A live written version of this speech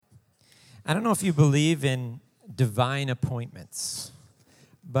I don't know if you believe in divine appointments,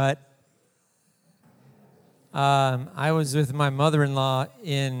 but I was with my mother-in-law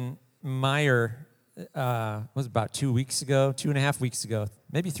in Meyer, was about 2 weeks ago, 2.5 weeks ago,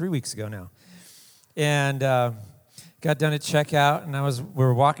 maybe 3 weeks ago now. And got done at checkout, and we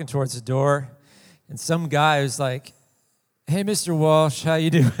were walking towards the door, and some guy was like, "Hey, Mr. Walsh, how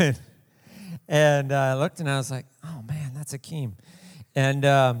you doing?" And I looked, and I was like, "Oh, man, that's Akeem." And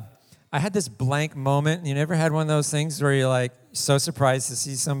I had this blank moment. You never had one of those things where you're like so surprised to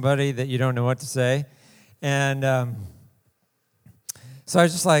see somebody that you don't know what to say? And so I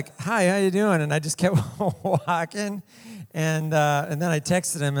was just like, "Hi, how you doing?" And I just kept walking. And then I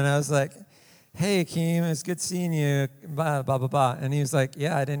texted him, and I was like, "Hey, Akeem, it's good seeing you, blah, blah, blah, blah." And he was like,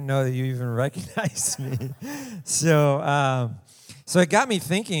 "Yeah, I didn't know that you even recognized me." So it got me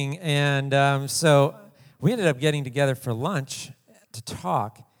thinking, and so we ended up getting together for lunch to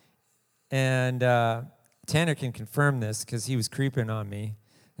talk. And Tanner can confirm this because he was creeping on me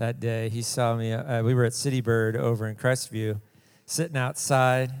that day. He saw me. We were at City Bird over in Crestview, sitting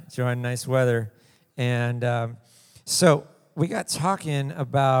outside, enjoying nice weather. And so we got talking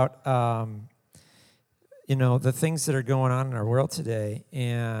about, the things that are going on in our world today.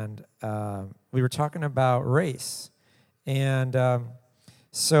 And we were talking about race. And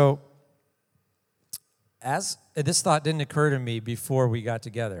so this thought didn't occur to me before we got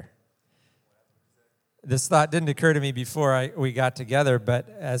together. This thought didn't occur to me before we got together, but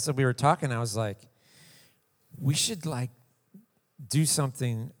as we were talking, I was like, we should do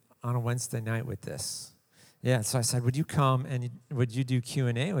something on a Wednesday night with this. Yeah, so I said, would you come and would you do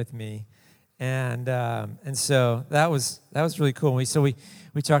Q&A with me? And so that was really cool. We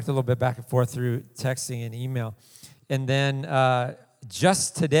talked a little bit back and forth through texting and email. And then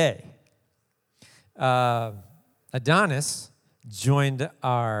just today, Adonis joined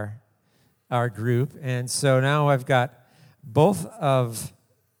our group, and so now I've got both of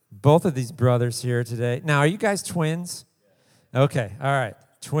these brothers here today. Now, are you guys twins? Okay, all right,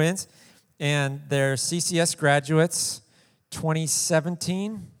 twins, and they're CCS graduates,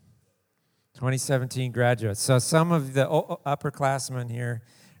 2017 graduates. So some of the upperclassmen here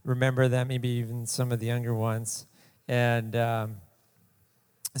remember that, maybe even some of the younger ones, and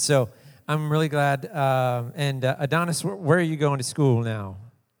so I'm really glad. And Adonis, where are you going to school now?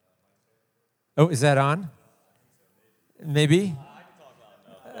 Oh, is that on? Maybe?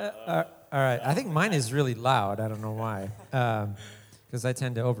 All right. I think mine is really loud. I don't know why. Because I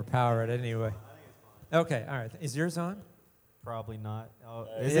tend to overpower it anyway. Okay, all right. Is yours on? Probably not.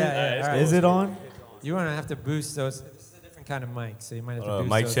 Is it on? You want to have to boost those. It's a different kind of mic, so you might have to boost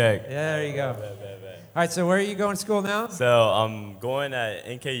mic those. check. Yeah, there you go. All right, so where are you going to school now? So I'm going at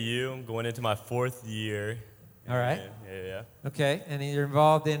NKU. I'm going into my 4th year. All right. Yeah. Okay, and you're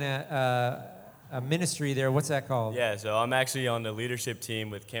involved in a ministry there. What's that called? Yeah, so I'm actually on the leadership team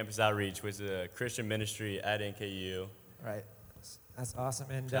with Campus Outreach, which is a Christian ministry at NKU. Right. That's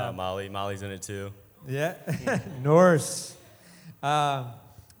awesome. And Molly's in it too. Yeah, Norse. And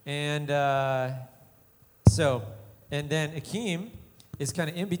then Akeem is kind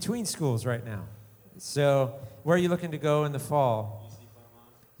of in between schools right now. So where are you looking to go in the fall?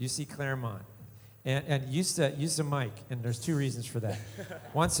 UC Claremont. And use the mic, and there's 2 reasons for that.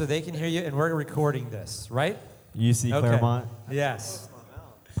 One, so they can hear you, and we're recording this, right? UC Claremont? Yes.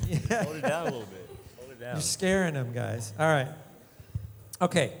 Yeah. Hold it down a little bit. Hold it down. You're scaring them, guys. All right.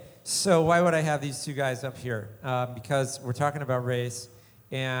 Okay, so why would I have these 2 guys up here? Because we're talking about race.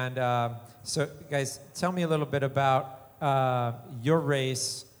 And so, guys, tell me a little bit about your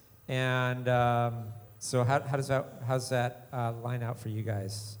race. And so how's that line out for you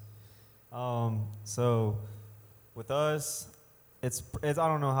guys? So with us, it's I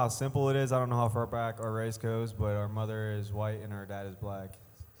don't know how simple it is. I don't know how far back our race goes, but our mother is white and our dad is black.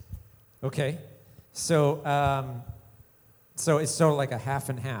 Okay. So so it's sort of like a half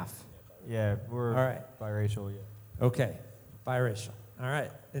and half. Yeah, we're all right. Biracial, yeah. Okay, biracial. All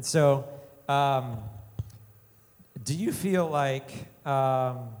right. And so do you feel like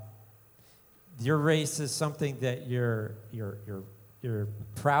your race is something that you're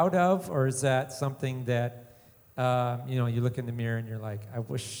proud of, or is that something that you look in the mirror and you're like, I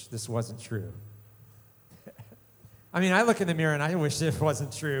wish this wasn't true? I mean, I look in the mirror and I wish it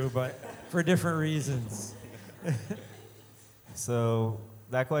wasn't true, but for different reasons. So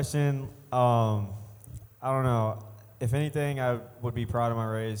that question, I don't know. If anything, I would be proud of my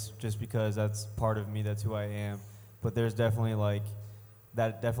race just because that's part of me. That's who I am. But there's definitely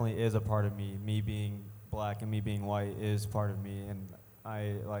that definitely is a part of me. Me being black and me being white is part of me, and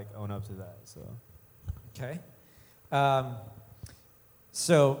I own up to that. So. Okay.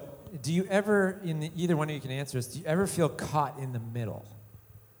 So do you ever, either one of you can answer this, do you ever feel caught in the middle?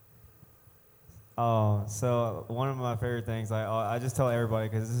 Oh, so one of my favorite things, I just tell everybody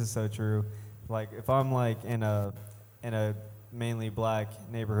because this is so true. Like if I'm like in a mainly black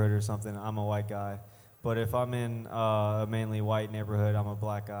neighborhood or something, I'm a white guy. But if I'm in a mainly white neighborhood, I'm a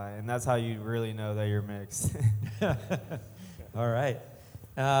black guy, and that's how you really know that you're mixed. All right.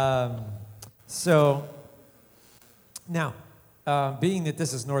 So now, being that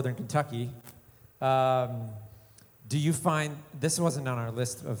this is Northern Kentucky, do you find, this wasn't on our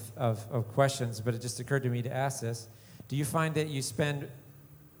list of questions, but it just occurred to me to ask this. Do you find that you spend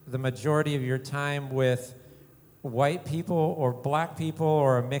the majority of your time with white people or black people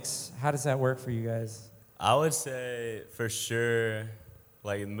or a mix? How does that work for you guys? I would say for sure,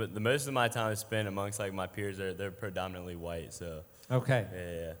 like the most of my time is spent amongst like my peers. They're predominantly white, so. Okay.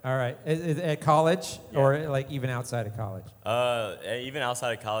 Yeah. All right. At college, Yeah. or like even outside of college? Even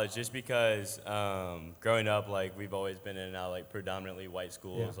outside of college, just because growing up, like we've always been in and out like predominantly white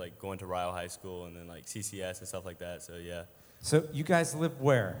schools, Yeah. like going to Ryle High School and then like CCS and stuff like that. So yeah. So you guys live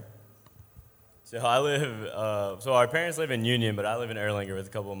where? So I live. So our parents live in Union, but I live in Erlanger with a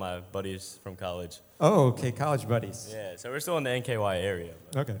couple of my buddies from college. Oh, okay. College buddies. Yeah. So we're still in the NKY area.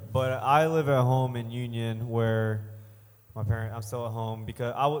 Okay. But I live at home in Union, where I'm still at home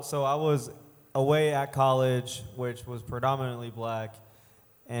because I was away at college, which was predominantly black,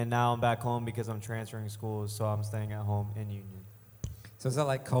 and now I'm back home because I'm transferring schools, so I'm staying at home in Union. So is that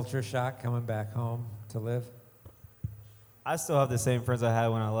like culture shock coming back home to live? I still have the same friends I had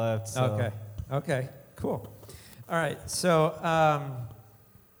when I left. So. Okay. Okay. Cool. All right. So,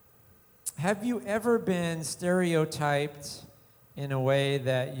 have you ever been stereotyped in a way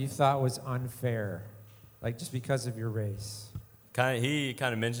that you thought was unfair, like just because of your race? He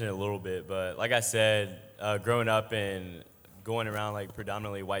kind of mentioned it a little bit, but like I said, growing up and going around like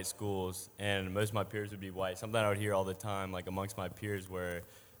predominantly white schools, and most of my peers would be white. Something I would hear all the time, like amongst my peers, were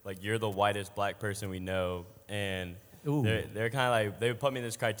like, "You're the whitest black person we know," and they're kind of like, they would put me in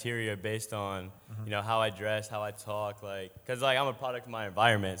this criteria based on how I dress, how I talk, like, because like I'm a product of my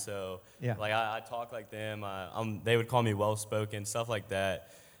environment, so like I talk like them. They would call me well spoken, stuff like that.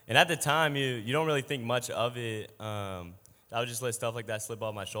 And at the time, you don't really think much of it. I would just let stuff like that slip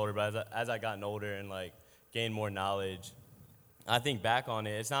off my shoulder. But as I gotten older and like gained more knowledge, I think back on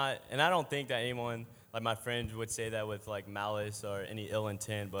it. It's not, and I don't think that anyone like my friends would say that with like malice or any ill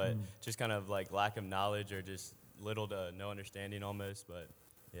intent, but just kind of like lack of knowledge or just little to no understanding almost. But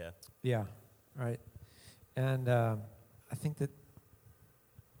yeah. Yeah. Right. And I think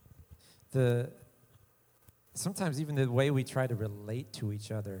that sometimes even the way we try to relate to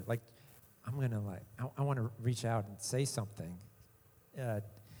each other, like I want to reach out and say something,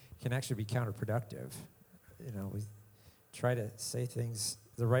 can actually be counterproductive. We try to say things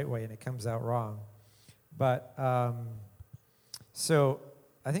the right way and it comes out wrong. But so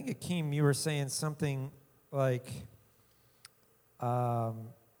I think Akeem, you were saying something like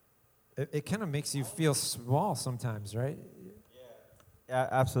it kind of makes you feel small sometimes, right? Yeah,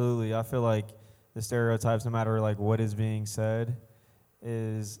 absolutely. I feel like the stereotypes, no matter like what is being said,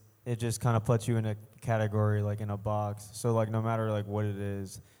 it just kind of puts you in a category, like in a box. So like no matter like what it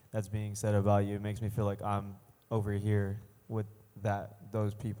is that's being said about you, it makes me feel like I'm over here with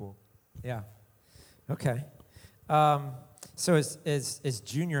those people. Yeah. Okay. So as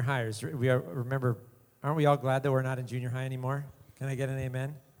junior hires, aren't we all glad that we're not in junior high anymore? Can I get an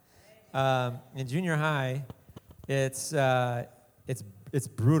amen? In junior high, it's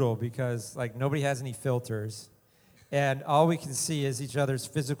brutal because like nobody has any filters, and all we can see is each other's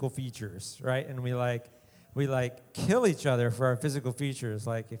physical features, right? And we kill each other for our physical features.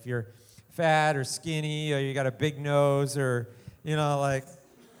 Like if you're fat or skinny, or you got a big nose, or like.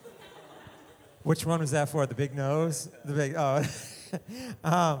 Which one was that for? The big nose? The big,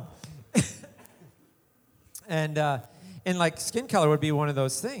 and like skin color would be one of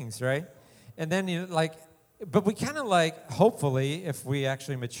those things, right? And then but we kind of hopefully, if we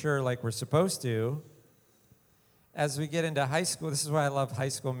actually mature like we're supposed to, as we get into high school, this is why I love high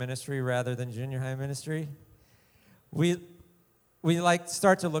school ministry rather than junior high ministry. We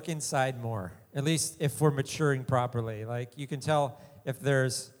start to look inside more, at least if we're maturing properly. Like you can tell if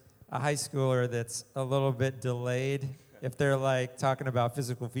there's a high schooler that's a little bit delayed, if they're like talking about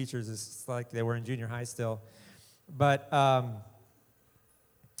physical features, it's like they were in junior high still. But,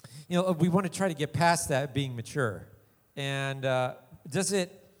 we want to try to get past that being mature. And does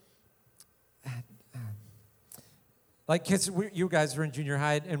it, because you guys were in junior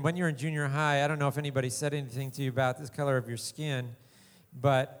high, and when you're in junior high, I don't know if anybody said anything to you about the color of your skin,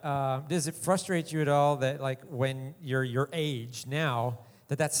 but does it frustrate you at all that like when you're your age now,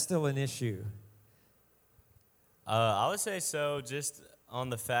 that that's still an issue? I would say so, just on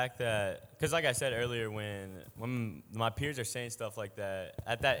the fact that, because like I said earlier, when my peers are saying stuff like that,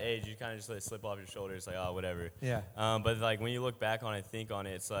 at that age, you kind of just let it slip off your shoulders, like, oh, whatever. Yeah. But like when you look back on it, think on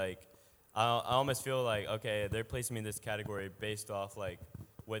it, it's like, I almost feel like, okay, they're placing me in this category based off like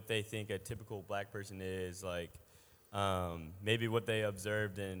what they think a typical black person is, like maybe what they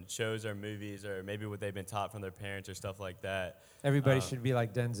observed in shows or movies, or maybe what they've been taught from their parents or stuff like that. Everybody should be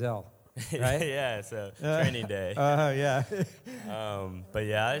like Denzel, right? Yeah, so Training Day. Yeah. But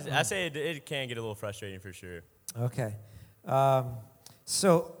yeah, I say it can get a little frustrating for sure. Okay.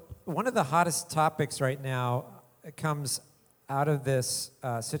 So one of the hottest topics right now comes out of this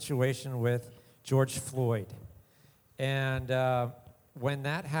situation with George Floyd. And when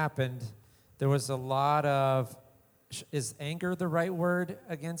that happened, there was a lot of, is anger the right word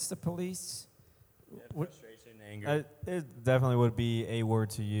against the police? Yeah, frustration, anger. It definitely would be a word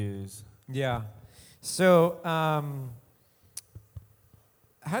to use. Yeah. So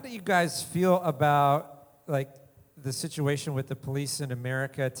how do you guys feel about, like, the situation with the police in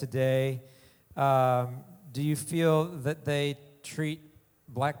America today? Do you feel that they treat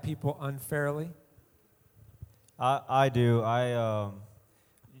black people unfairly? I do.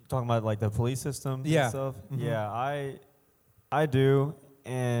 Talking about like the police system Yeah. and stuff. Mhm. Yeah, I do.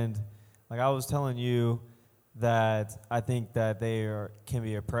 And like I was telling you that I think that can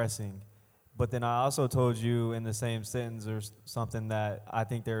be oppressing. But then I also told you in the same sentence or something that I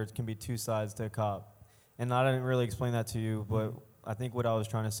think there can be two sides to a cop. And I didn't really explain that to you, but I think what I was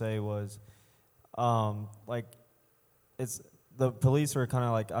trying to say was like it's the police are kind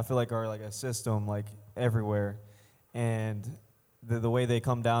of like, I feel like are like a system like everywhere. And the way they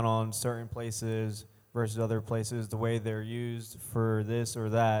come down on certain places versus other places, the way they're used for this or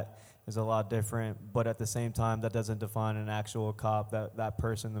that is a lot different. But at the same time, that doesn't define an actual cop, that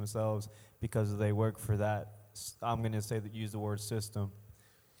person themselves, because they work for that. I'm going to say that use the word system.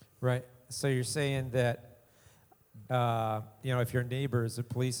 Right. So you're saying that, if your neighbor is a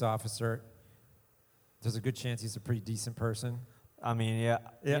police officer, there's a good chance he's a pretty decent person. I mean, yeah.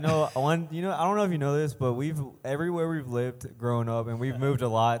 Yeah. I don't know if you know this, but everywhere we've lived growing up, and we've moved a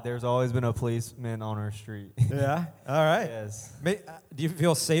lot, there's always been a policeman on our street. Yeah. All right. Yes. Do you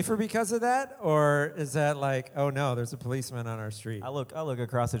feel safer because of that, or is that like, oh no, there's a policeman on our street? I look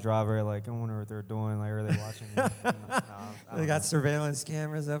across the driveway like, I wonder what they're doing. Like, are they watching me? They got surveillance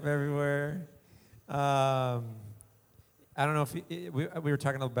cameras up everywhere. I don't know if we were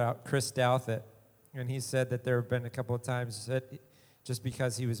talking about Chris Douthit, and he said that there have been a couple of times that just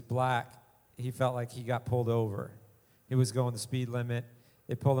because he was black, he felt like he got pulled over. He was going the speed limit.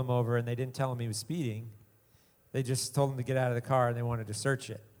 They pulled him over, and they didn't tell him he was speeding. They just told him to get out of the car, and they wanted to search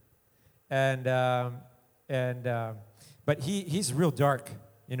it. But he's real dark.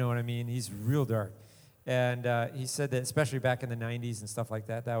 You know what I mean? He's real dark. And he said that especially back in the 90s and stuff like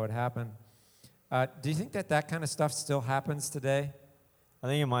that, that would happen. Do you think that kind of stuff still happens today? I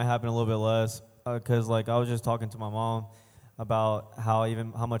think it might happen a little bit less because, like, I was just talking to my mom about how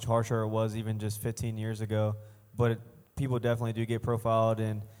much harsher it was even just 15 years ago. But people definitely do get profiled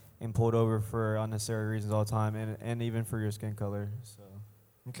and pulled over for unnecessary reasons all the time, and even for your skin color. So.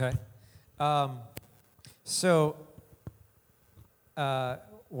 Okay.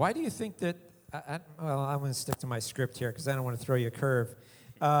 Why do you think that? I'm going to stick to my script here because I don't want to throw you a curve.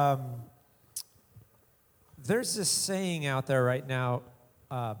 There's this saying out there right now,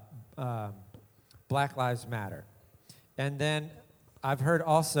 Black Lives Matter. And then I've heard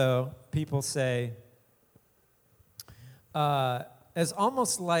also people say, as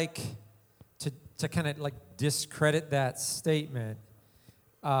almost like to kind of like discredit that statement,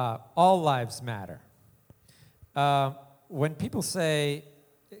 all lives matter. When people say,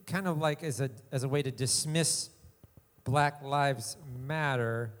 kind of like as a way to dismiss Black Lives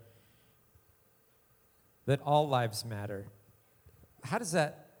Matter, that all lives matter, how does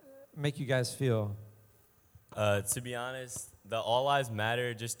that make you guys feel? To be honest, the all lives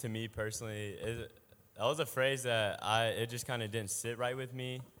matter, just to me personally, that was a phrase that it just kind of didn't sit right with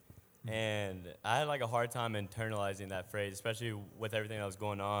me. And I had like a hard time internalizing that phrase, especially with everything that was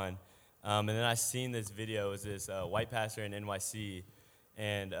going on. And then I seen this video. It was this white pastor in NYC,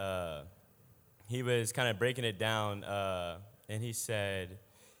 and he was kind of breaking it down. And he said,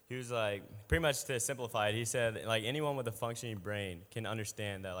 he was like, pretty much to simplify it, he said, like, anyone with a functioning brain can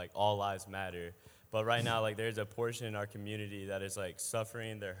understand that, like, all lives matter. But right now, like, there's a portion in our community that is, like,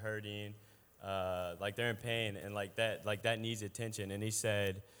 suffering, they're hurting, like, they're in pain, and, like, that needs attention. And he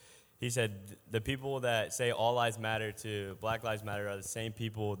said, the people that say all lives matter to Black Lives Matter are the same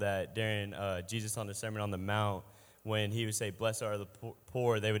people that during Jesus on the Sermon on the Mount, when he would say, blessed are the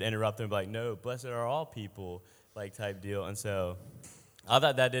poor, they would interrupt him and be like, no, blessed are all people, like type deal. And so I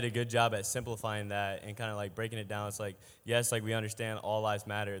thought that did a good job at simplifying that and kind of like breaking it down. It's like, yes, like we understand all lives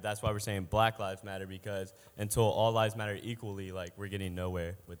matter. That's why we're saying Black Lives Matter, because until all lives matter equally, like we're getting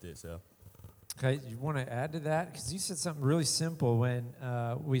nowhere with it. So, Okay, you want to add to that? Because you said something really simple when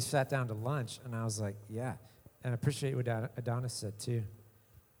we sat down to lunch, and I was like, yeah. And I appreciate what Adonis said too.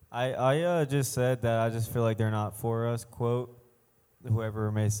 I just said that I just feel like they're not for us, quote,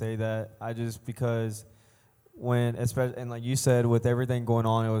 whoever may say that. Because when, especially, and like you said, with everything going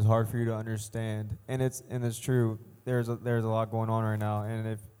on, it was hard for you to understand. And it's true. There's a lot going on right now. And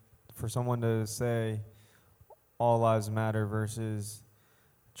if for someone to say all lives matter versus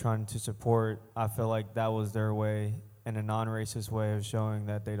trying to support, I feel like that was their way, and a non-racist way of showing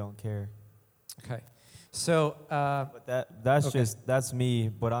that they don't care. Okay. So, But that's me.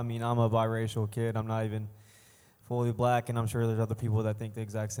 But I mean, I'm a biracial kid. I'm not even fully black, and I'm sure there's other people that think the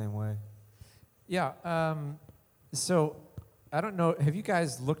exact same way. yeah. So, I don't know. Have you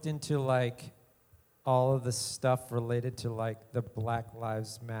guys looked into like all of the stuff related to like the Black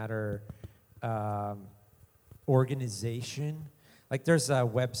Lives Matter organization? Like, there's a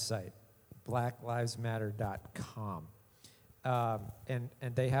website, blacklivesmatter.com,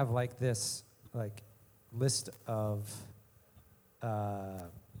 and they have like this like list of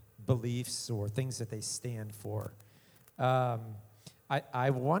beliefs or things that they stand for. I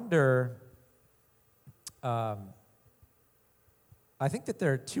wonder. I think that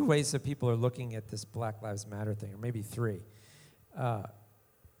there are two ways that people are looking at this Black Lives Matter thing, or maybe three.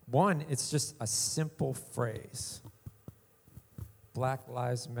 One, it's just a simple phrase. Black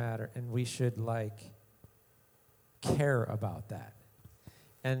Lives Matter, and we should like care about that.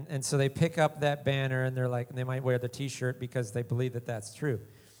 And so they pick up that banner, and they're like, and they might wear the T-shirt because they believe that that's true.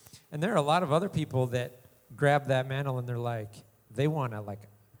 And there are a lot of other people that grab that mantle, and they're like, they want to like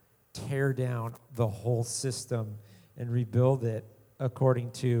tear down the whole system and rebuild it according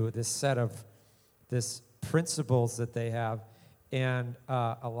to this set of this principles that they have. And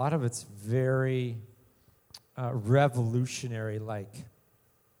a lot of it's very revolutionary, like,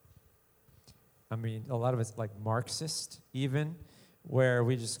 I mean, a lot of it's like Marxist even, where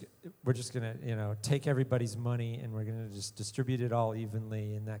we're just gonna, take everybody's money and we're gonna just distribute it all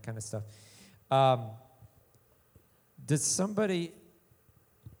evenly and that kind of stuff. Does somebody,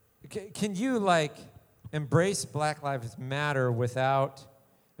 can you like embrace Black Lives Matter without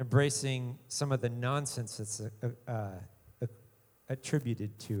embracing some of the nonsense that's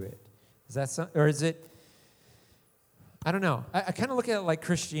attributed to it? Is that or is it? I don't know. I kind of look at it like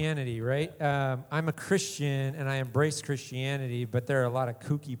Christianity, right? I'm a Christian and I embrace Christianity, but there are a lot of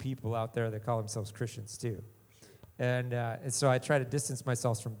kooky people out there that call themselves Christians too. And so I try to distance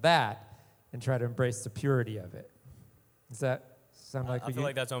myself from that and try to embrace the purity of it. Does that sound like I feel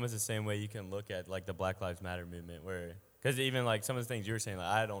like that's almost the same way you can look at like the Black Lives Matter movement, where, because even like some of the things you were saying, like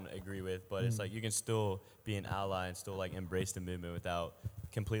I don't agree with, but it's like you can still be an ally and still like embrace the movement without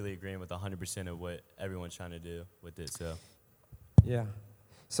completely agreeing with 100% of what everyone's trying to do with it. So, yeah.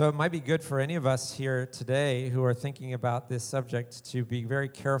 So it might be good for any of us here today who are thinking about this subject to be very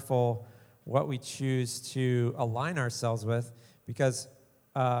careful what we choose to align ourselves with, because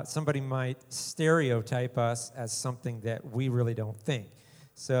somebody might stereotype us as something that we really don't think.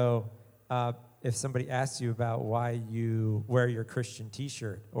 So if somebody asks you about why you wear your Christian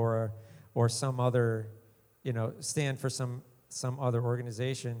T-shirt or some other, stand for some other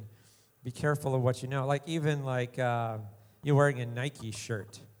organization, be careful of what you know. Like even like you're wearing a Nike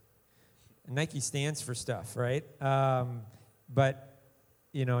shirt. Nike stands for stuff, right? But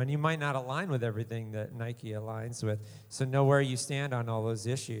and you might not align with everything that Nike aligns with. So know where you stand on all those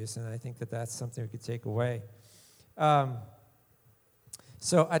issues, and I think that that's something we could take away.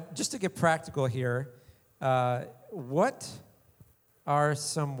 So just to get practical here, what are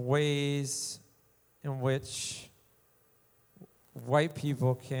some ways in which white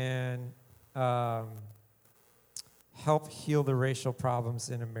people can help heal the racial problems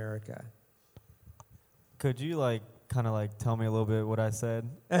in America? Could you kind of tell me a little bit what I said?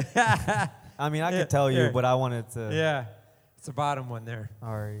 I mean, I could tell you, but I wanted to. Yeah, it's the bottom one there.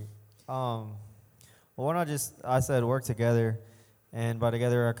 All right. Well, why not I said work together, and by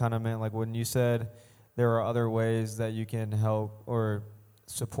together I kind of meant like when you said there are other ways that you can help or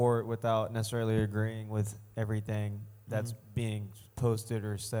support without necessarily agreeing with everything that's being posted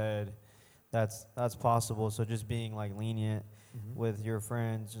or said. That's possible. So just being lenient with your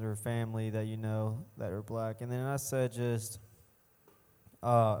friends or family that you know that are black. And then I said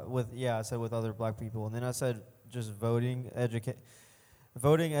I said with other black people. And then I said just voting,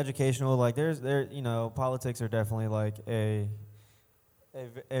 voting, educational, like politics are definitely like a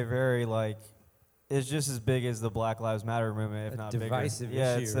very like, it's just as big as the Black Lives Matter movement, if A not divisive bigger.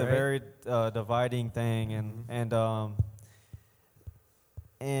 Yeah, issue, it's a right? very dividing thing, and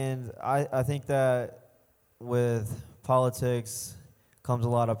I think that with politics comes a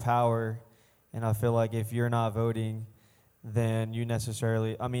lot of power, and I feel like if you're not voting, then you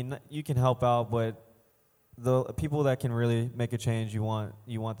you can help out, but the people that can really make a change, you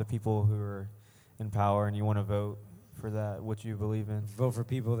want the people who are in power, and you want to vote for that, what you believe in. Vote for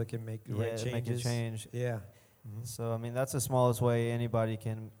people that can make the right changes. Make a change. Yeah. So, that's the smallest way anybody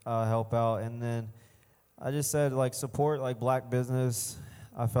can help out. And then I just said, like, support, like, black business.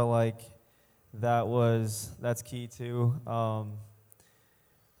 I felt like that's key, too.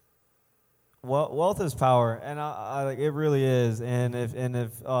 Wealth is power, and I like, it really is. And if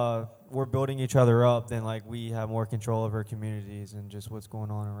we're building each other up, then, like, we have more control of our communities and just what's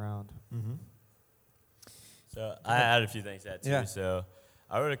going on around. Mm-hmm. So I had a few things to add too. Yeah. So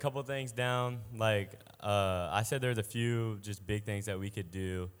I wrote a couple things down. Like I said, there's a few just big things that we could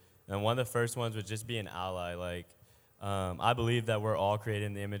do, and one of the first ones was just be an ally. Like I believe that we're all created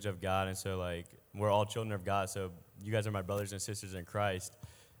in the image of God, and so like we're all children of God. So you guys are my brothers and sisters in Christ,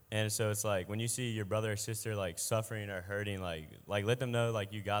 and so it's like when you see your brother or sister like suffering or hurting, like let them know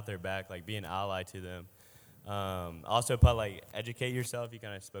like you got their back. Like be an ally to them. Also, put like educate yourself. You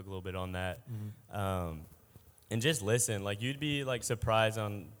kind of spoke a little bit on that. Mm-hmm. And just listen. Like, you'd be, like, surprised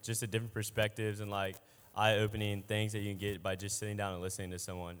on just the different perspectives and, like, eye-opening things that you can get by just sitting down and listening to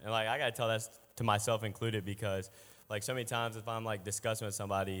someone. And, like, I got to tell that to myself included because, like, so many times if I'm, like, discussing with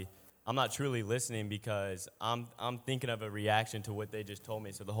somebody, I'm not truly listening because I'm thinking of a reaction to what they just told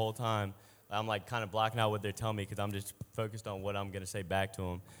me. So the whole time, I'm, like, kind of blocking out what they're telling me because I'm just focused on what I'm going to say back to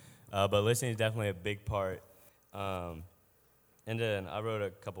them. But listening is definitely a big part. And then I wrote a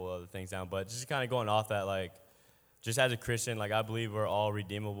couple other things down. But just kind of going off that, like, just as a Christian, like, I believe we're all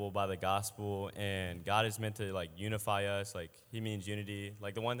redeemable by the gospel, and God is meant to, like, unify us. Like, he means unity.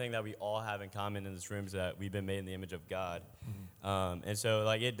 Like, the one thing that we all have in common in this room is that we've been made in the image of God. Mm-hmm. And so,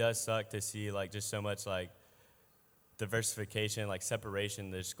 like, it does suck to see, like, just so much, like, diversification, like, separation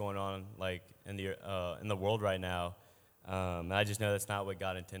that's going on, like, in the world right now. And I just know that's not what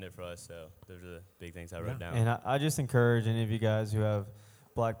God intended for us, so those are the big things I wrote down. And I just encourage any of you guys who have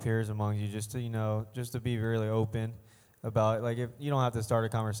black peers among you just to be really open about, like, if you don't have to start a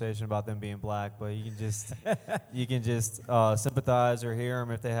conversation about them being black, but you can just sympathize or hear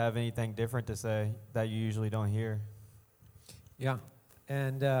them if they have anything different to say that you usually don't hear. Yeah.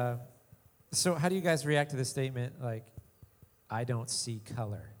 And so how do you guys react to the statement, like, I don't see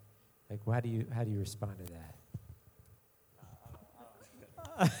color? Like, how do you respond to that?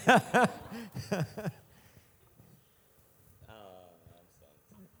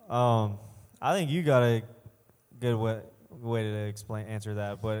 I think you got a good way to answer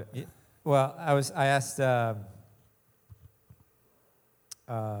that, but well, I asked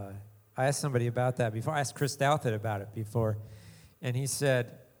somebody about that before. I asked Chris Douthit about it before, and he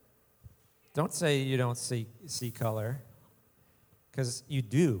said, "Don't say you don't see color, because you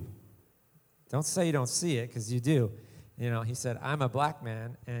do. Don't say you don't see it, because you do." He said, "I'm a black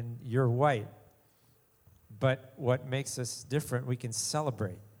man and you're white, but what makes us different, we can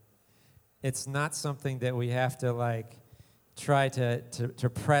celebrate. It's not something that we have to, like, try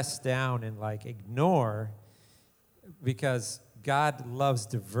to press down and, like, ignore, because God loves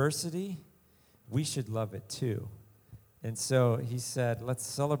diversity. We should love it too." And so he said, let's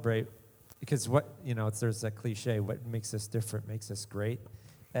celebrate, because there's that cliche, what makes us different makes us great.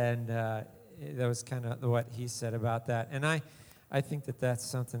 And that was kind of what he said about that. And I think that that's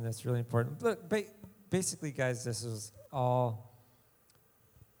something that's really important. Look, basically, guys, this is all...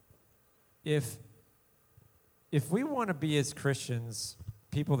 If we want to be, as Christians,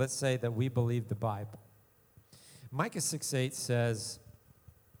 people that say that we believe the Bible, Micah 6:8 says,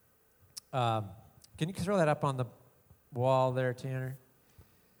 can you throw that up on the wall there, Tanner?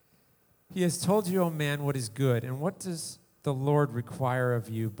 "He has told you, O man, what is good, and what does the Lord require of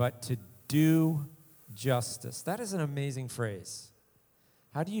you but to do justice?" That is an amazing phrase.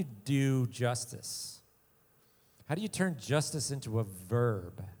 How do you do justice? How do you turn justice into a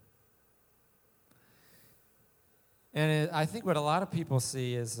verb? And I think what a lot of people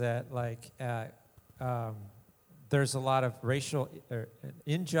see is that, like, there's a lot of racial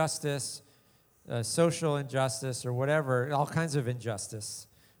injustice, social injustice, or whatever, all kinds of injustice.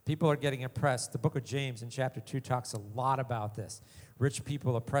 People are getting oppressed. The book of James in chapter 2 talks a lot about this. Rich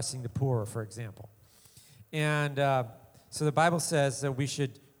people oppressing the poor, for example. And so the Bible says that we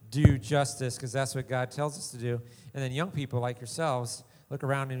should do justice because that's what God tells us to do. And then young people like yourselves, look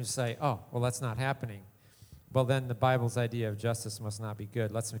around and you say, oh, well, that's not happening. Well, then the Bible's idea of justice must not be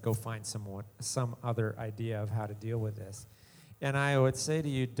good. Let's go find some other idea of how to deal with this. And I would say to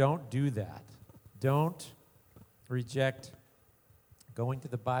you, don't do that. Don't reject going to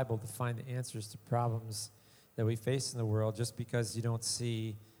the Bible to find the answers to problems that we face in the world just because you don't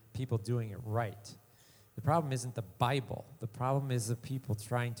see people doing it right. The problem isn't the Bible. The problem is the people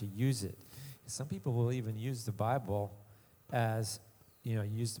trying to use it. Some people will even use the Bible as,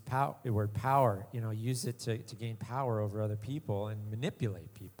 use the word power, use it to gain power over other people and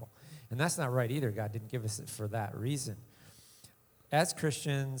manipulate people. And that's not right either. God didn't give us it for that reason. As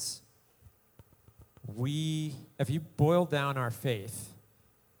Christians, if you boil down our faith,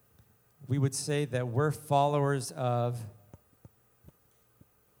 we would say that we're followers of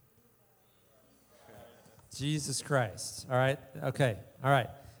Jesus Christ. All right? Okay. All right.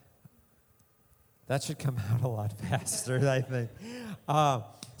 That should come out a lot faster, I think.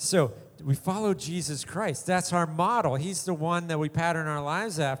 So we follow Jesus Christ. That's our model. He's the one that we pattern our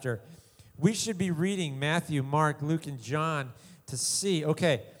lives after. We should be reading Matthew, Mark, Luke, and John to see,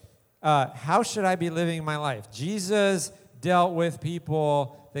 okay, how should I be living my life? Jesus dealt with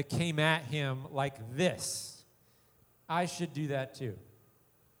people that came at him like this. I should do that too.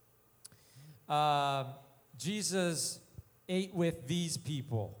 Jesus ate with these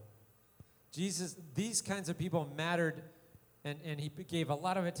people. These kinds of people mattered, and he gave a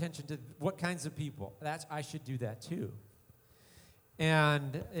lot of attention to what kinds of people. I should do that too.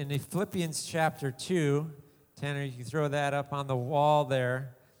 And in Philippians chapter 2, Tanner, you can throw that up on the wall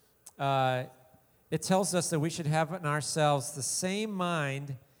there. It tells us that we should have in ourselves the same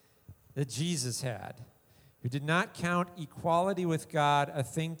mind that Jesus had, who did not count equality with God a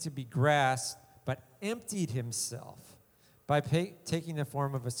thing to be grasped, but emptied himself by taking the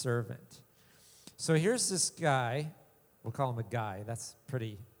form of a servant. So here's this guy. We'll call him a guy. That's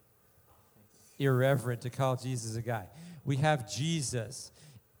pretty irreverent to call Jesus a guy. We have Jesus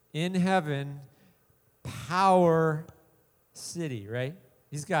in heaven, power city, right?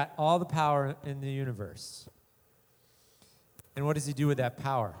 He's got all the power in the universe. And what does he do with that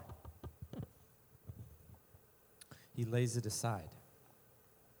power? He lays it aside.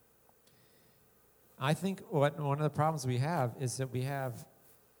 I think one of the problems we have is that we have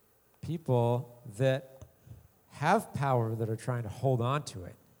people that have power that are trying to hold on to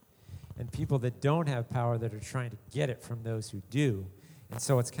it, and people that don't have power that are trying to get it from those who do. And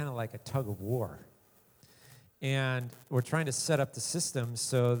so it's kind of like a tug of war. And we're trying to set up the system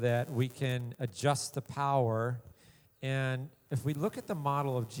so that we can adjust the power. And if we look at the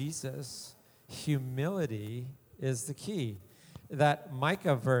model of Jesus, humility is the key. That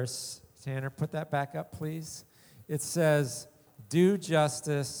Micah verse, Tanner, put that back up, please. It says, do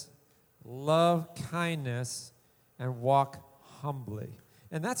justice, love kindness, and walk humbly.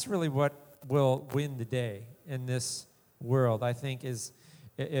 And that's really what will win the day in this world, I think, is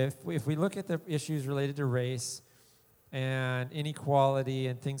if we look at the issues related to race and inequality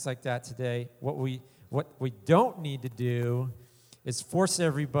and things like that today, what we don't need to do is force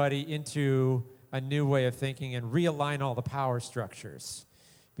everybody into a new way of thinking and realign all the power structures.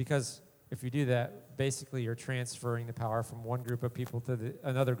 Because if you do that, basically you're transferring the power from one group of people to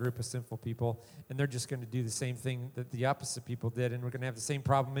another group of sinful people, and they're just going to do the same thing that the opposite people did, and we're going to have the same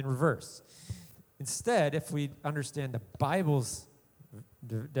problem in reverse. Instead, if we understand the Bible's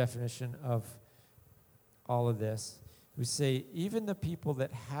definition of all of this, we say even the people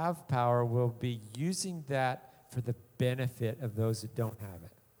that have power will be using that for the benefit of those that don't have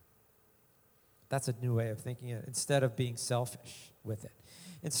it. That's a new way of thinking it, instead of being selfish with it.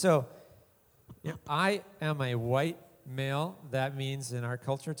 And so, I am a white male. That means in our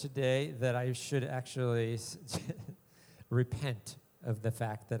culture today that I should actually repent of the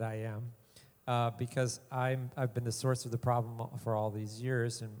fact that I am, because I've been the source of the problem for all these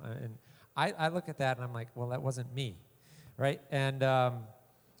years, and I look at that and I'm like, well, that wasn't me, right? And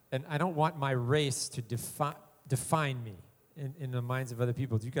I don't want my race to define me in the minds of other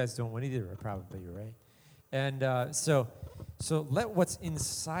people. You guys don't want either, probably, right? And so let what's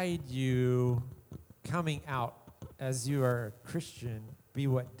inside you coming out as you are a Christian be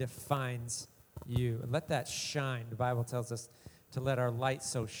what defines you. And let that shine. The Bible tells us to let our light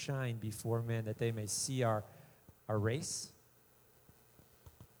so shine before men that they may see our race.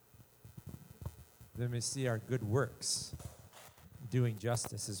 They may see our good works. Doing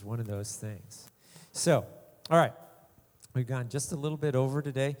justice is one of those things. So, all right. We've gone just a little bit over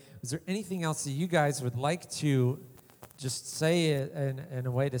today. Is there anything else that you guys would like to just say in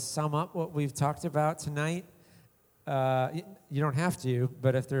a way to sum up what we've talked about tonight? You don't have to,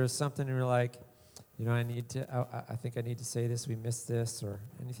 but if there's something you're like, I need to. I think I need to say this. We missed this, or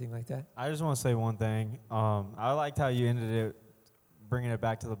anything like that. I just want to say one thing. I liked how you ended it, bringing it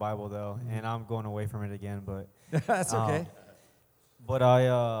back to the Bible, though, and I'm going away from it again, but That's okay. But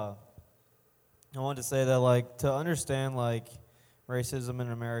I wanted to say that, like, to understand, like, racism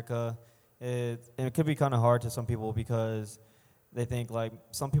in America, it could be kind of hard to some people because they think, like,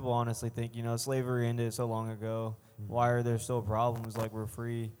 some people honestly think, slavery ended so long ago. Why are there still problems? Like, we're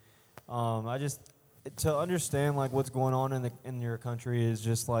free. To understand, like, what's going on in your country is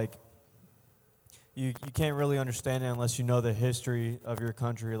just, like, you can't really understand it unless you know the history of your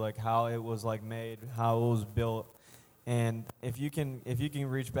country, like, how it was, like, made, how it was built. And if you can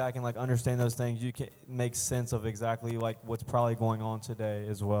reach back and, like, understand those things, you can make sense of exactly, like, what's probably going on today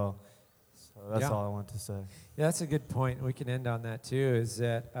as well. So that's all I want to say. Yeah, that's a good point. We can end on that too, is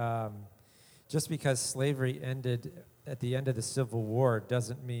that just because slavery ended at the end of the Civil War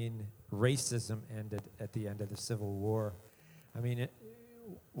doesn't mean racism ended at the end of the Civil War. I mean,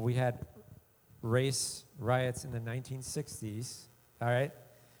 we had race riots in the 1960s, all right?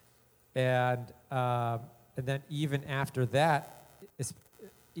 And then even after that,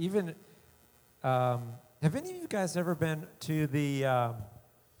 have any of you guys ever been to the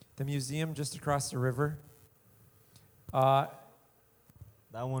museum just across the river? That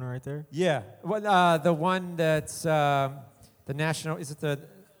one right there? Yeah. Well, the one that's the National, is it the?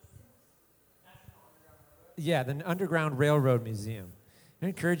 Yeah, the Underground Railroad Museum. I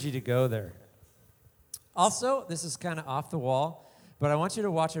encourage you to go there. Also, this is kind of off the wall, but I want you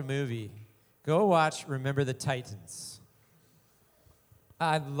to watch a movie. Go watch Remember the Titans.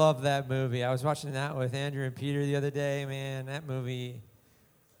 I love that movie. I was watching that with Andrew and Peter the other day. Man, that movie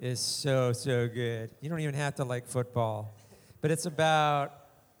is so, so good. You don't even have to like football. But it's about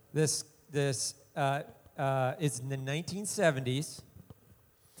it's in the 1970s,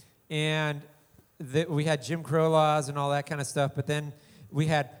 and we had Jim Crow laws and all that kind of stuff, but then we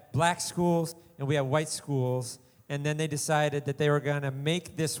had black schools and we had white schools, and then they decided that they were going to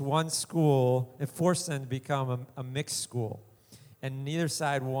make this one school and force them to become a mixed school. And neither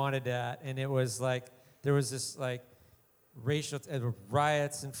side wanted that, and it was like, there was this like racial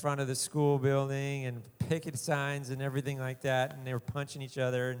riots in front of the school building and picket signs and everything like that, and they were punching each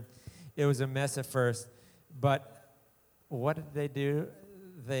other, and it was a mess at first. But what did they do?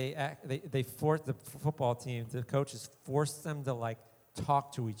 They forced the football team, the coaches forced them to like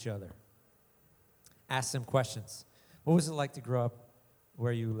talk to each other, ask them questions. What was it like to grow up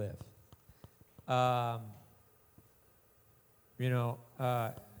where you live?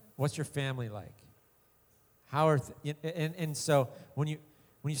 What's your family like? How are and so when you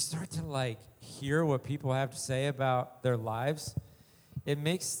start to like hear what people have to say about their lives, it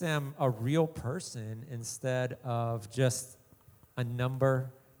makes them a real person instead of just a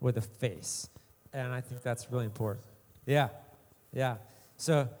number with a face. And I think that's really important. Yeah.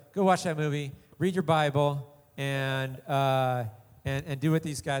 So go watch that movie, read your Bible, and do what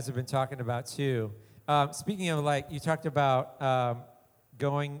these guys have been talking about too. Speaking of, like, you talked about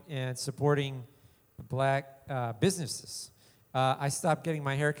going and supporting black businesses. I stopped getting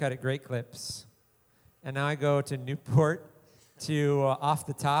my hair cut at Great Clips, and now I go to Newport to Off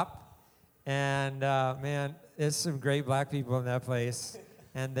the Top, and man, there's some great black people in that place,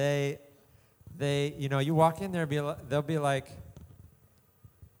 and they you walk in there, they'll be like,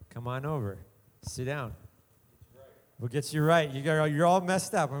 come on over, sit down. We'll get you right. You're all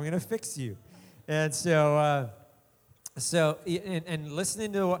messed up. I'm gonna fix you. And so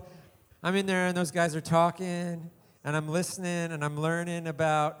listening to what I'm in there, and those guys are talking, and I'm listening, and I'm learning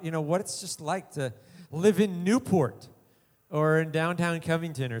about what it's just like to live in Newport or in downtown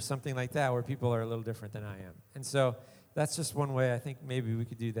Covington or something like that, where people are a little different than I am. And so that's just one way I think maybe we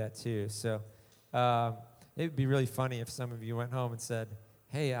could do that too. So it would be really funny if some of you went home and said,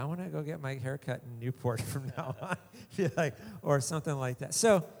 hey, I want to go get my hair cut in Newport from now on. Be like, or something like that.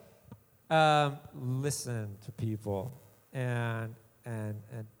 So listen to people and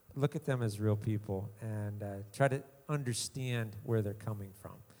look at them as real people, and try to understand where they're coming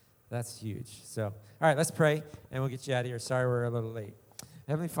from. That's huge. So, all right, let's pray, and we'll get you out of here. Sorry we're a little late.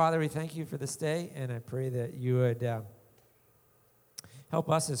 Heavenly Father, we thank you for this day, and I pray that you would help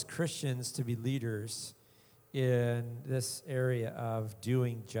us as Christians to be leaders in this area of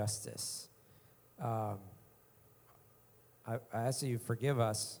doing justice. I ask that you forgive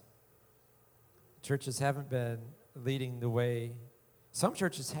us. Churches haven't been leading the way. Some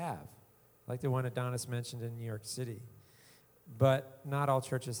churches have, like the one Adonis mentioned in New York City. But not all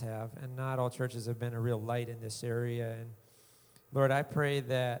churches have, and not all churches have been a real light in this area. And Lord, I pray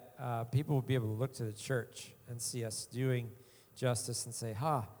that people will be able to look to the church and see us doing justice and say,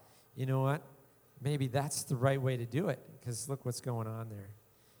 you know what? maybe that's the right way to do it, because look what's going on there.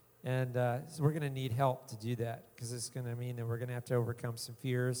 And so we're going to need help to do that, because it's going to mean that we're going to have to overcome some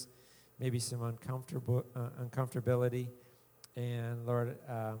fears, maybe some uncomfortability. And Lord,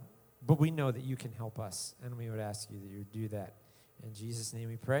 but we know that you can help us, and we would ask you that you would do that. In Jesus' name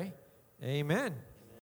we pray. Amen.